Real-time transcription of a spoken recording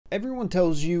Everyone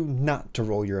tells you not to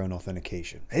roll your own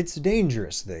authentication. It's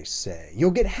dangerous, they say.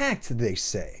 You'll get hacked, they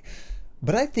say.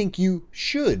 But I think you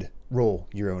should roll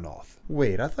your own auth.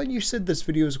 Wait, I thought you said this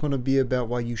video is going to be about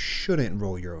why you shouldn't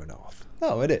roll your own auth.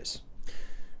 Oh, it is.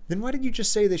 Then why did you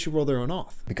just say they should roll their own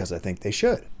auth? Because I think they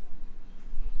should.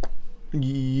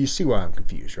 You see why I'm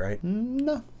confused, right?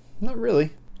 No, not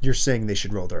really. You're saying they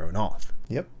should roll their own auth.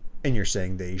 Yep. And you're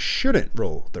saying they shouldn't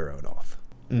roll their own auth.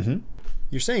 Mm-hmm.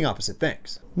 You're saying opposite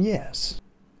things. Yes.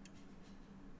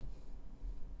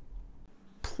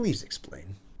 Please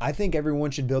explain. I think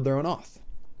everyone should build their own auth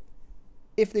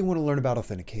if they want to learn about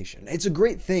authentication. It's a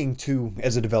great thing to,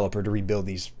 as a developer, to rebuild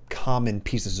these common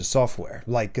pieces of software,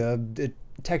 like a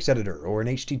text editor or an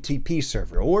HTTP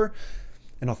server or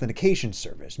an authentication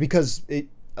service, because it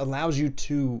allows you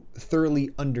to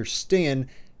thoroughly understand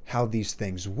how these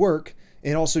things work,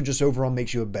 and also just overall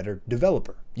makes you a better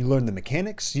developer. You learn the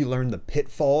mechanics, you learn the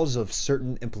pitfalls of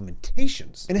certain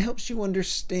implementations, and it helps you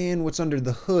understand what's under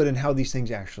the hood and how these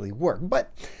things actually work.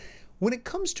 But when it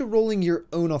comes to rolling your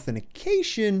own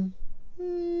authentication,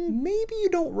 maybe you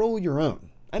don't roll your own.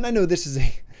 And I know this is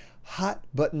a hot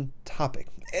button topic.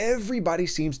 Everybody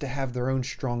seems to have their own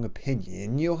strong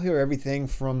opinion. You'll hear everything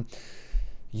from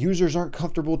users aren't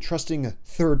comfortable trusting a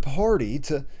third party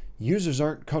to users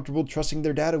aren't comfortable trusting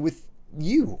their data with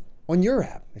you on your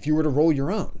app if you were to roll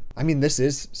your own. I mean, this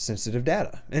is sensitive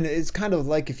data. And it's kind of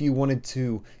like if you wanted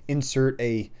to insert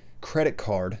a credit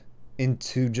card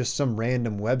into just some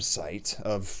random website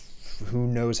of who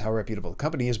knows how reputable the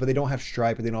company is, but they don't have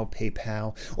Stripe or they don't have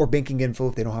PayPal or banking info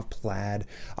if they don't have Plaid.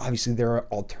 Obviously, there are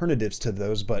alternatives to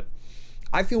those, but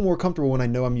I feel more comfortable when I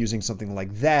know I'm using something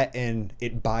like that and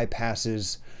it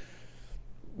bypasses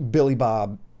Billy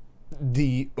Bob,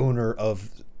 the owner of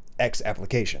X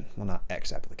application. Well, not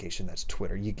X application, that's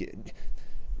Twitter. You get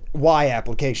Y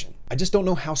application. I just don't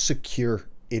know how secure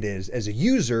it is as a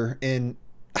user, and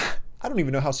I don't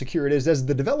even know how secure it is as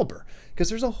the developer, because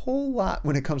there's a whole lot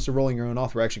when it comes to rolling your own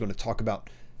auth. We're actually going to talk about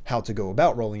how to go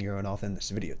about rolling your own auth in this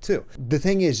video too. The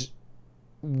thing is,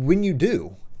 when you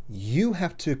do, you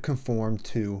have to conform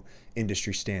to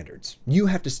industry standards. You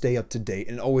have to stay up to date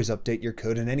and always update your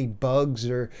code, and any bugs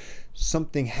or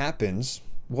something happens,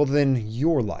 well, then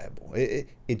you're liable.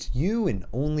 It's you and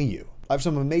only you. I have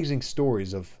some amazing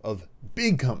stories of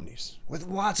big companies with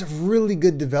lots of really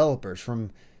good developers,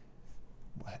 from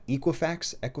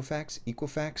Equifax,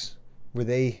 where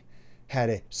they had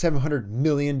a $700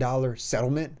 million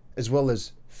settlement, as well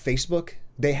as Facebook.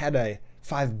 They had a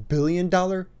 $5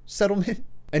 billion settlement,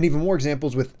 and even more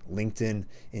examples with LinkedIn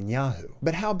and Yahoo.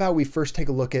 But how about we first take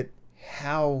a look at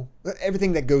how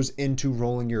everything that goes into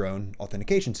rolling your own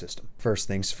authentication system. First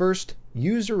things first,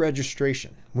 user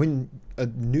registration. When a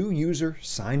new user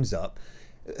signs up,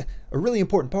 a really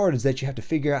important part is that you have to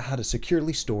figure out how to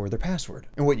securely store their password.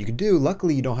 And what you can do,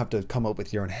 luckily you don't have to come up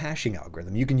with your own hashing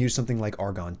algorithm. You can use something like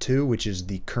Argon 2, which is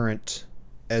the current,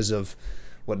 as of,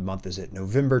 what month is it?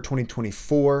 November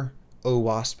 2024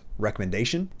 OWASP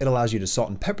recommendation. It allows you to salt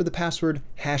and pepper the password,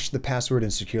 hash the password,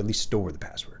 and securely store the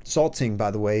password. Salting,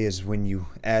 by the way, is when you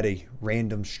add a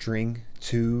random string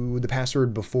to the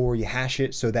password before you hash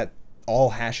it, so that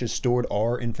all hashes stored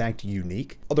are in fact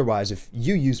unique. Otherwise, if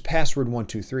you use password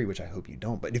 123, which I hope you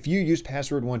don't, but if you use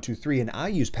password 123 and I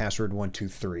use password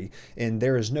 123 and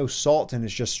there is no salt and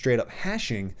it's just straight up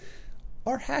hashing,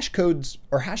 our hash codes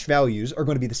or hash values are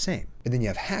going to be the same. And then you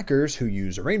have hackers who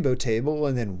use a rainbow table,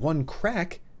 and then one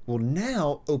crack will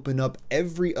now open up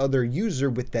every other user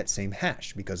with that same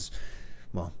hash because,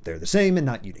 well, they're the same and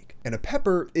not unique. And a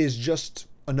pepper is just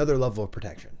another level of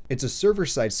protection. It's a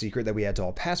server-side secret that we add to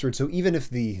all passwords, so even if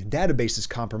the database is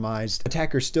compromised,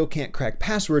 attackers still can't crack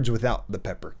passwords without the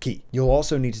pepper key. You'll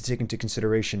also need to take into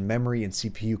consideration memory and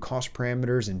CPU cost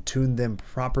parameters and tune them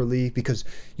properly, because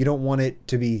you don't want it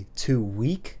to be too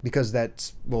weak, because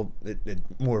that's, well,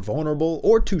 more vulnerable,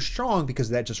 or too strong, because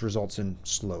that just results in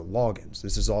slow logins.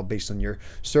 This is all based on your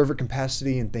server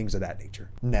capacity and things of that nature.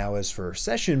 Now, as for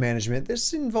session management,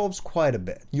 this involves quite a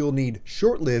bit. You'll need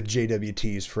short-lived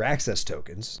JWTs for access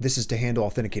tokens. This is to handle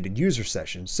authenticated user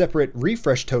sessions. Separate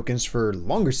refresh tokens for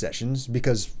longer sessions,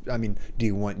 because, I mean, do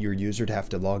you want your user to have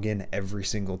to log in every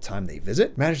single time they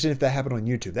visit? Imagine if that happened on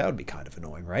YouTube. That would be kind of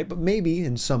annoying, right? But maybe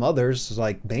in some others,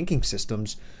 like banking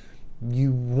systems,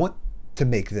 you want to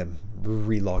make them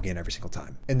re-log in every single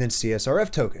time. And then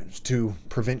CSRF tokens to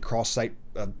prevent cross-site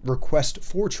request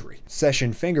forgery.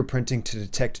 Session fingerprinting to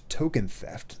detect token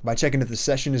theft by checking if the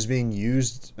session is being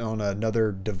used on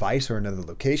another device or another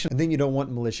location. And then you don't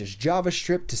want malicious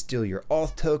JavaScript to steal your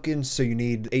auth tokens, so you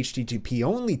need HTTP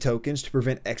only tokens to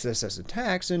prevent XSS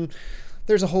attacks. And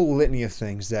there's a whole litany of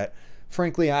things that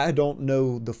frankly, I don't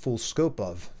know the full scope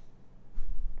of,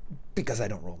 because I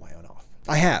don't roll my own auth.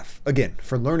 I have, again,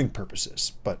 for learning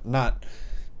purposes, but not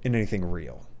in anything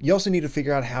real. You also need to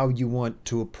figure out how you want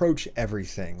to approach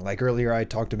everything. Like earlier, I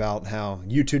talked about how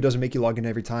YouTube doesn't make you log in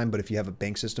every time, but if you have a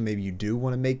bank system, maybe you do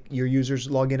want to make your users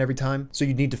log in every time. So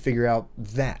you need to figure out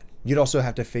that. You'd also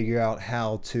have to figure out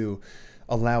how to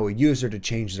allow a user to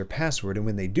change their password. And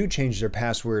when they do change their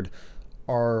password,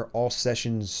 are all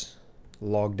sessions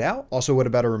logged out? Also, what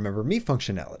about a remember me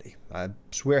functionality? I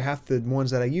swear half the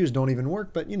ones that I use don't even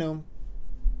work, but you know.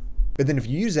 But then if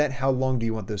you use that, how long do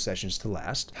you want those sessions to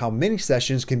last? How many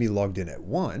sessions can be logged in at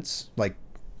once? Like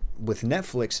with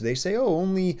Netflix, they say, oh,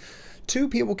 only 2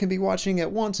 people can be watching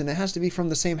at once and it has to be from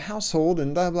the same household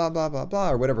and blah, blah, blah, blah,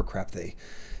 blah, or whatever crap they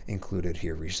included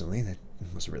here recently. That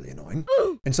was really annoying.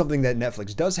 And something that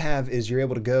Netflix does have is you're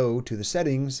able to go to the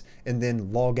settings and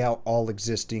then log out all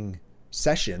existing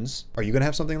sessions. Are you going to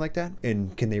have something like that?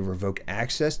 And can they revoke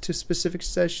access to specific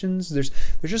sessions? There's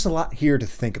just a lot here to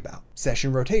think about.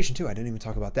 Session rotation too. I didn't even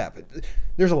talk about that, but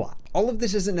there's a lot. All of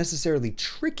this isn't necessarily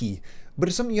tricky, but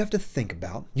it's something you have to think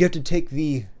about. You have to take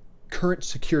the current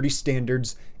security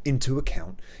standards into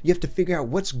account. You have to figure out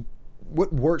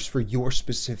what works for your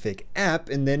specific app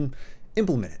and then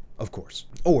implement it, of course.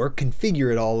 Or configure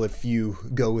it all if you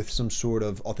go with some sort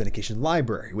of authentication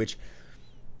library, which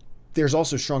there's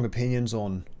also strong opinions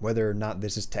on whether or not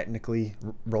this is technically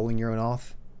rolling your own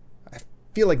auth. I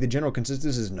feel like the general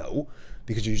consensus is no,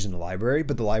 because you're using the library,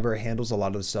 but the library handles a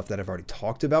lot of the stuff that I've already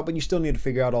talked about, but you still need to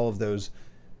figure out all of those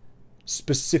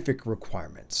specific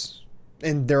requirements.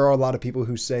 And there are a lot of people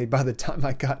who say, by the time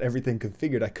I got everything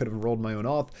configured, I could have rolled my own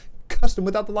auth custom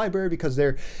without the library, because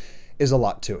there is a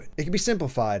lot to it. It can be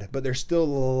simplified, but there's still a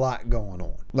lot going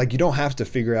on. Like, you don't have to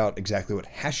figure out exactly what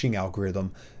hashing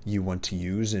algorithm you want to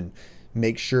use and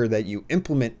make sure that you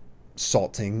implement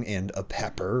salting and a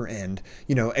pepper and,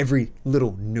 you know, every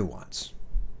little nuance.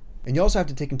 And you also have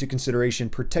to take into consideration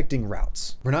protecting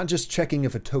routes. We're not just checking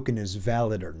if a token is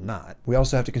valid or not. We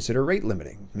also have to consider rate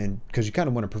limiting, because you kind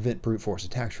of want to prevent brute force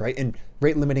attacks, right? And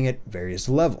rate limiting at various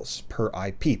levels, per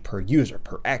IP, per user,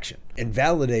 per action. And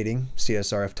validating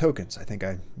CSRF tokens. I think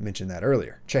I mentioned that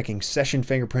earlier. Checking session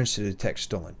fingerprints to detect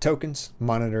stolen tokens,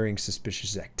 monitoring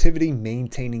suspicious activity,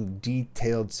 maintaining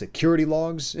detailed security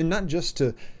logs, and not just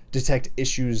to detect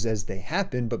issues as they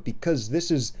happen, but because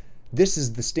this is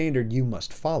the standard you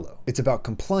must follow. It's about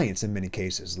compliance in many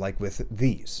cases, like with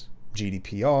these,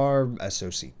 GDPR,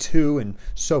 SOC2, and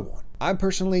so on. I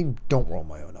personally don't roll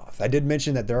my own auth. I did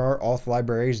mention that there are auth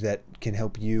libraries that can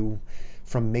help you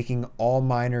from making all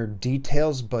minor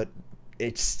details, but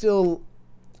it's still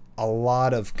a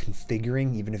lot of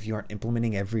configuring, even if you aren't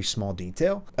implementing every small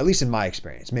detail, at least in my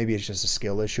experience. Maybe it's just a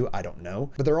skill issue, I don't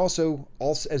know. But there are also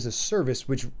auths as a service,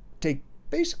 which take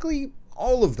basically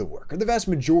all of the work, or the vast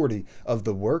majority of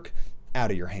the work, out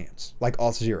of your hands, like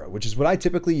Auth0, which is what I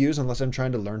typically use unless I'm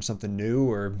trying to learn something new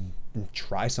or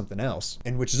try something else,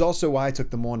 and which is also why I took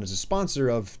them on as a sponsor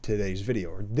of today's video,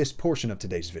 or this portion of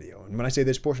today's video. And when I say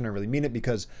this portion, I really mean it,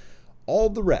 because all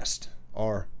the rest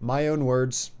are my own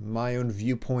words, my own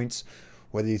viewpoints.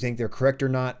 Whether you think they're correct or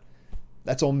not,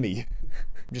 that's on me.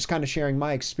 I'm just kind of sharing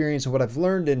my experience and what I've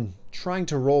learned and trying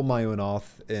to roll my own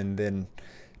auth and then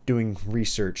doing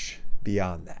research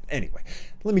beyond that. Anyway,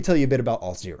 let me tell you a bit about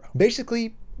Auth0.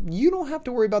 Basically, you don't have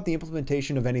to worry about the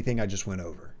implementation of anything I just went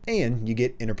over. And you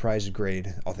get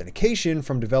enterprise-grade authentication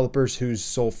from developers whose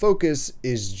sole focus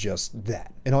is just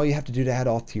that. And all you have to do to add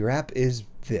auth to your app is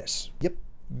this. Yep,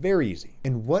 very easy.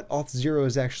 And what Auth0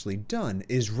 has actually done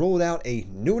is rolled out a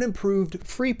new and improved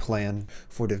free plan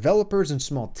for developers and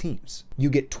small teams. You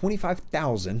get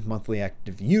 25,000 monthly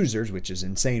active users, which is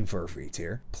insane for a free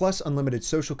tier, plus unlimited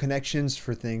social connections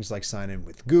for things like sign in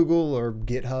with Google or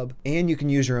GitHub, and you can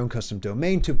use your own custom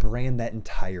domain to brand that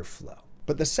entire flow.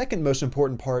 But the second most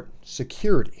important part,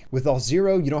 security. With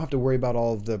Auth0, you don't have to worry about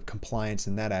all of the compliance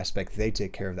in that aspect. They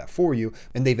take care of that for you.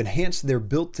 And they've enhanced their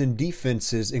built-in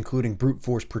defenses, including brute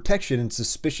force protection and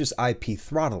suspicious IP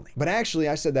throttling. But actually,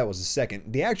 I said that was the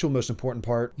second. The actual most important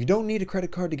part, you don't need a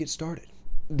credit card to get started.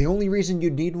 The only reason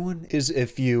you'd need one is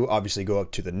if you obviously go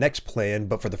up to the next plan,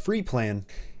 but for the free plan,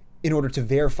 in order to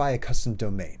verify a custom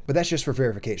domain. But that's just for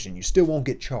verification. You still won't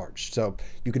get charged, so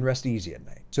you can rest easy at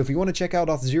night. So if you want to check out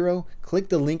Auth0, click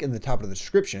the link in the top of the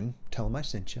description, tell them I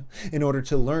sent you, in order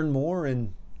to learn more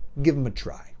and give them a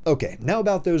try. Okay, now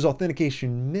about those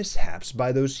authentication mishaps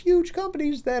by those huge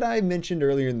companies that I mentioned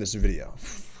earlier in this video.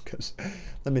 Because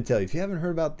let me tell you, if you haven't heard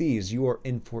about these, you are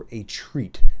in for a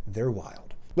treat. They're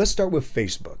wild. Let's start with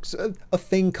Facebook, a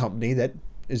FANG company that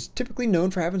is typically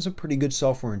known for having some pretty good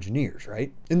software engineers,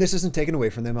 right? And this isn't taken away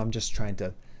from them. I'm just trying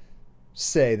to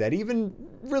say that even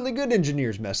really good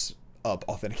engineers mess up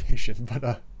authentication.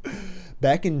 But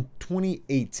back in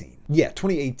 2018,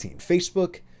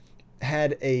 Facebook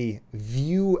had a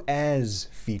view as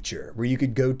feature where you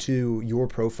could go to your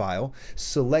profile,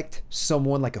 select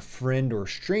someone like a friend or a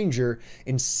stranger,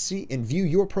 and view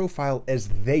your profile as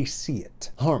they see it.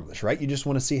 Harmless, right? You just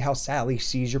want to see how Sally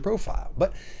sees your profile.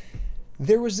 But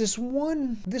there was this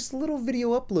little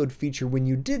video upload feature when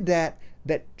you did that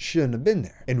shouldn't have been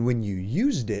there. And when you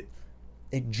used it,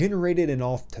 it generated an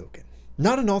auth token.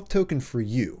 Not an auth token for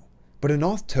you, but an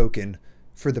auth token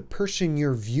for the person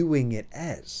you're viewing it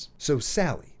as. So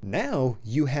Sally, now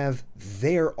you have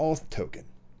their auth token.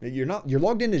 You're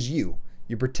logged in as you.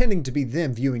 You're pretending to be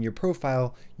them viewing your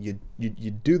profile. You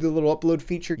do the little upload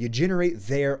feature. You generate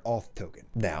their auth token.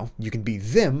 Now you can be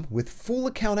them with full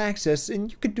account access, and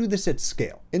you could do this at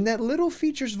scale. And that little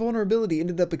feature's vulnerability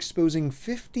ended up exposing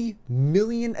 50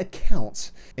 million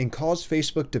accounts and caused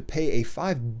Facebook to pay a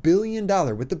 $5 billion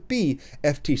with a B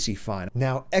FTC fine.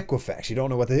 Now Equifax, you don't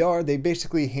know what they are. They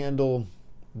basically handle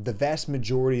the vast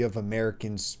majority of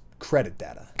Americans' credit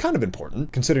data. Kind of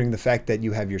important, considering the fact that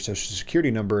you have your social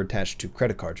security number attached to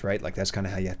credit cards, right? Like that's kind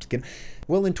of how you have to get.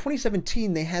 Well, in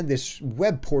 2017, they had this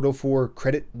web portal for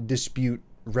credit dispute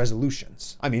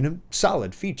resolutions. I mean, a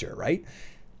solid feature, right?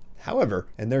 However,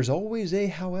 and there's always a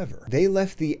however, they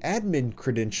left the admin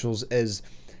credentials as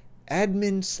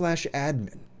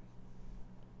admin/admin.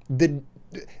 The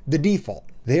default.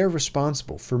 They are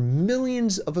responsible for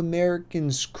millions of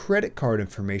Americans' credit card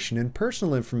information and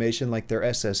personal information like their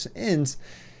SSNs,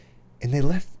 and they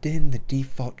left in the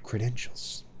default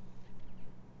credentials.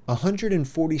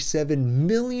 147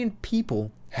 million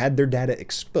people had their data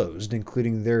exposed,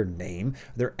 including their name,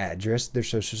 their address, their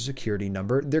social security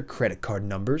number, their credit card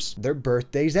numbers, their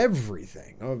birthdays,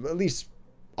 everything, or at least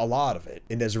a lot of it.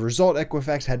 And as a result,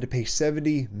 Equifax had to pay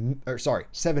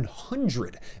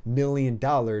 $700 million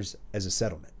as a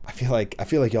settlement. I feel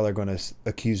like y'all are going to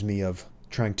accuse me of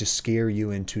trying to scare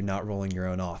you into not rolling your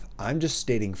own auth. I'm just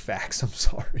stating facts. I'm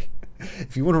sorry.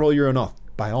 If you want to roll your own auth,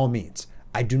 by all means.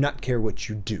 I do not care what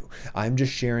you do. I'm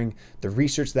just sharing the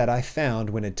research that I found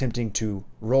when attempting to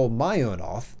roll my own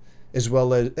auth, as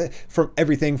well as from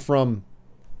everything from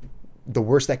the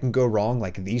worst that can go wrong,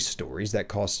 like these stories that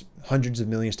cost hundreds of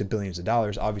millions to billions of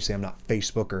dollars. Obviously, I'm not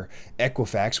Facebook or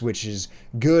Equifax, which is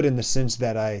good in the sense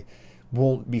that I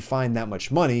won't be fined that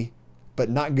much money, but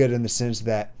not good in the sense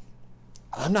that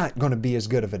I'm not going to be as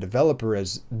good of a developer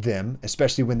as them,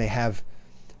 especially when they have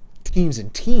teams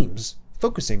and teams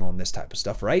focusing on this type of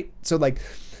stuff, right? So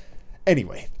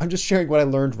anyway, I'm just sharing what I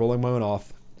learned rolling my own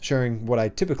auth, sharing what I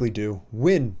typically do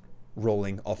when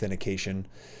rolling authentication,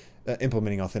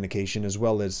 implementing authentication, as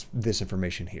well as this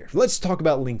information here. Let's talk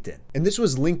about LinkedIn. And this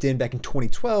was LinkedIn back in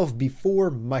 2012 before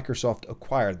Microsoft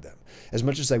acquired them. As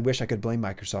much as I wish I could blame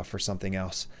Microsoft for something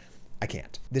else, I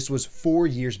can't. This was 4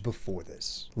 years before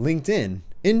this. LinkedIn,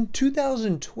 in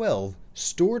 2012,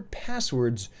 stored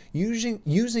passwords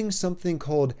using something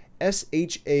called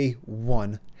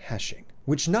SHA-1 hashing,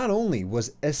 which not only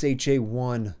was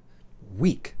SHA-1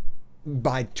 weak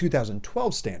by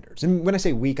 2012 standards, and when I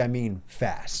say weak, I mean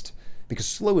fast, because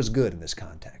slow is good in this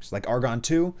context. Like Argon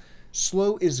 2,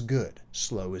 slow is good,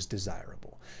 slow is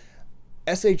desirable.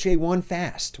 SHA-1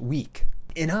 fast, weak.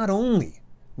 And not only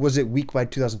was it weak by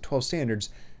 2012 standards,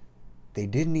 they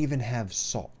didn't even have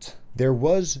salt. There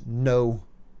was no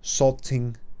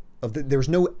salting there was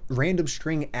no random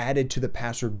string added to the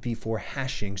password before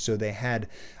hashing, so they had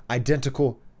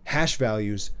identical hash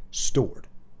values stored.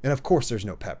 And of course, there's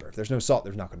no pepper. If there's no salt,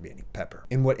 there's not going to be any pepper.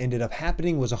 And what ended up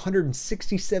happening was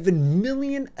 167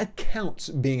 million accounts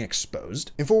being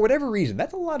exposed. And for whatever reason,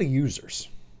 that's a lot of users.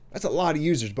 That's a lot of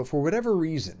users, but for whatever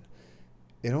reason,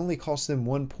 it only cost them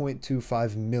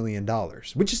 $1.25 million,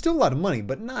 which is still a lot of money,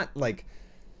 but not like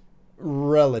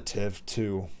relative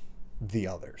to the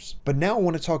others. But now I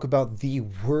want to talk about the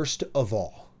worst of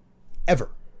all,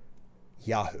 ever,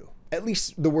 Yahoo. At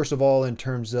least the worst of all in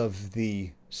terms of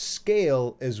the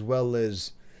scale, as well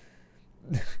as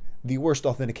the worst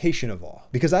authentication of all.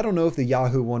 Because I don't know if the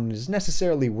Yahoo one is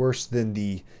necessarily worse than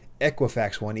the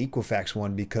Equifax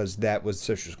one, because that was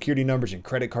social security numbers and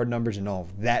credit card numbers and all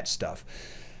of that stuff.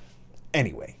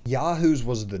 Anyway, Yahoo's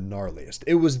was the gnarliest.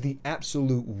 It was the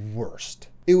absolute worst.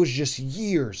 It was just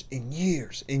years and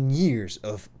years and years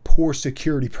of poor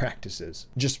security practices,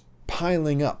 just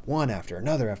piling up one after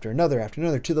another after another after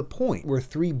another, to the point where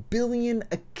 3 billion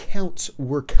accounts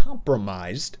were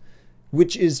compromised,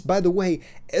 which is, by the way,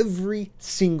 every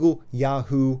single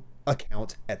Yahoo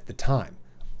account at the time.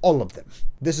 All of them.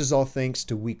 This is all thanks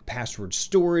to weak password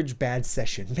storage, bad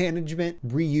session management,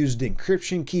 reused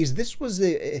encryption keys. This was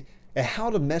at how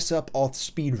to mess up Auth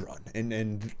speedrun.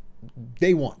 And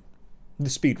they won the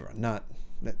speedrun, not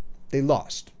they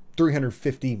lost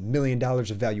 $350 million of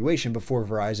valuation before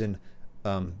Verizon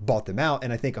bought them out,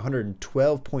 and I think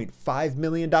 $112.5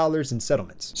 million in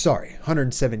settlements. Sorry,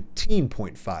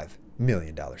 $117.5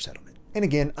 million settlement. And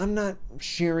again, I'm not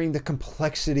sharing the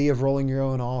complexity of rolling your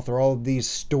own Auth or all of these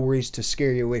stories to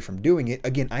scare you away from doing it.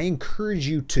 Again, I encourage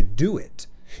you to do it.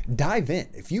 Dive in.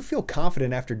 If you feel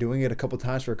confident after doing it a couple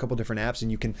times for a couple different apps and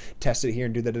you can test it here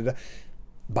and do that,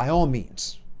 by all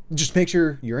means, just make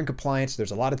sure you're in compliance.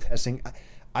 There's a lot of testing.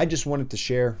 I just wanted to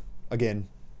share, again,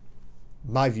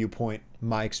 my viewpoint,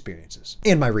 my experiences,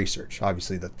 and my research.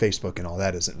 Obviously, the Facebook and all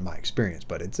that isn't my experience,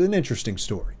 but it's an interesting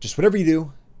story. Just whatever you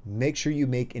do, make sure you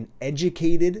make an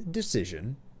educated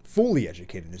decision, fully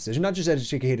educated decision, not just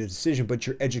educated decision, but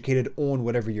you're educated on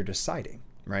whatever you're deciding,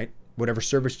 right? Whatever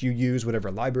service you use, whatever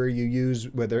library you use,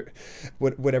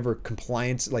 whatever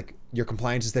compliance, like your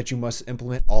compliances that you must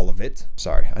implement, all of it.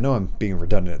 Sorry, I know I'm being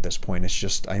redundant at this point. It's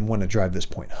just, I want to drive this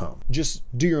point home. Just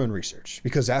do your own research,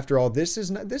 because after all, this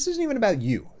isn't even about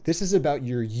you. This is about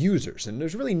your users. And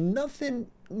there's really nothing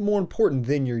more important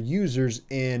than your users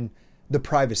in the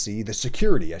privacy, the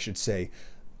security, I should say,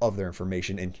 of their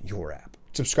information in your app.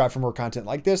 Subscribe for more content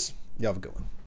like this. You have a good one.